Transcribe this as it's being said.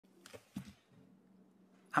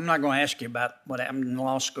I'm not going to ask you about what happened in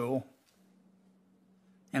law school.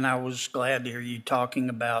 And I was glad to hear you talking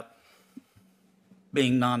about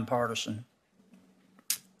being nonpartisan.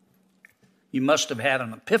 You must have had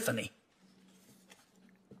an epiphany.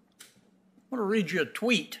 I want to read you a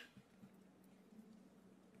tweet.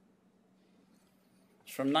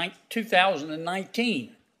 It's from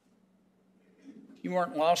 2019. You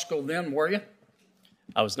weren't in law school then, were you?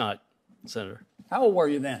 I was not, Senator. How old were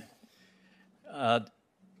you then? I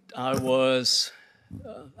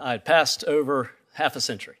had passed over half a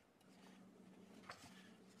century.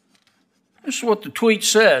 This is what the tweet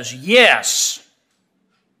says. Yes,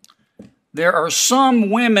 there are some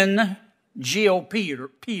women GOP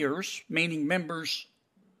peers, meaning members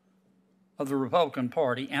of the Republican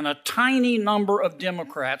Party, and a tiny number of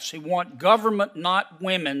Democrats who want government, not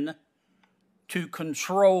women, to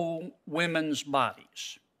control women's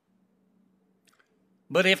bodies.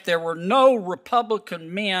 But if there were no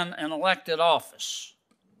Republican men in elected office,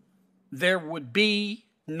 there would be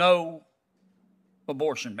no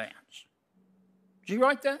abortion bans. Did you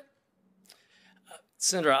write that?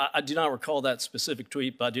 Senator, I do not recall that specific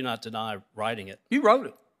tweet, but I do not deny writing it. You wrote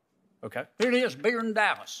it. Okay. Here it is, bigger than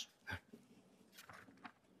Dallas.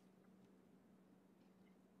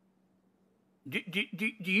 Do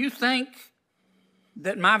you think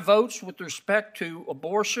that my votes with respect to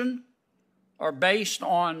abortion are based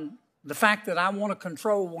on the fact that I want to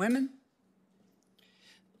control women?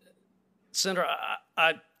 Senator,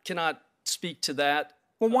 I cannot speak to that.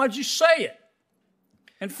 Well, why'd you say it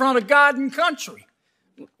in front of God and country?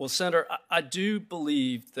 Well, Senator, I do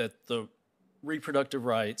believe that the reproductive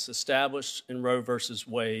rights established in Roe versus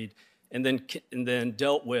Wade and then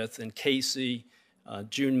dealt with in Casey,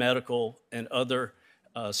 June Medical, and other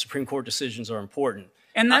Supreme Court decisions are important.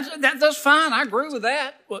 And that's fine. I agree with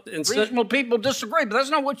that. Well, reasonable people disagree, but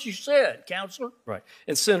that's not what you said, Counselor. Right.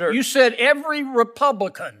 And Senator, you said every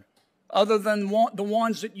Republican, other than the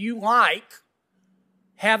ones that you like,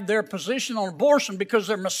 have their position on abortion because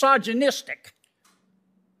they're misogynistic.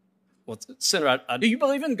 Well, Senator, do you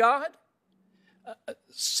believe in God?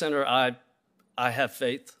 Senator, I have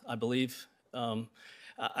faith. I believe.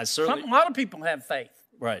 I certainly. A lot of people have faith.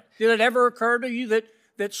 Right. Did it ever occur to you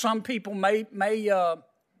that some people may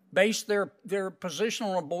base their position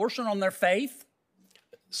on abortion on their faith?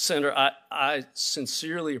 Senator, I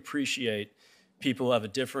sincerely appreciate people who have a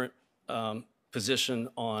different position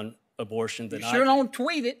on abortion than I do. You sure don't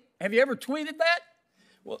tweet it. Have you ever tweeted that?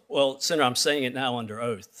 Well, Senator, I'm saying it now under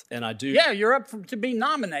oath, and I do. Yeah, you're up to be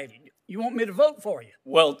nominated. You want me to vote for you?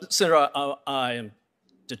 Well, Senator, I am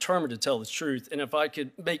determined to tell the truth, and if I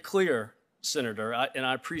could make clear, Senator, and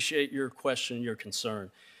I appreciate your question, your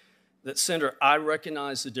concern, that, Senator, I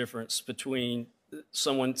recognize the difference between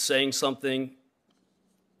someone saying something,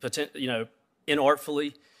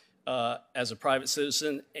 inartfully as a private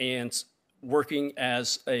citizen and working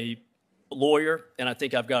as a lawyer, and I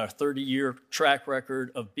think I've got a 30-year track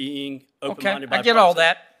record of being open-minded. Okay, I get all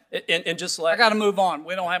that. And just like I got to move on.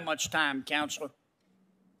 We don't have much time, Counselor.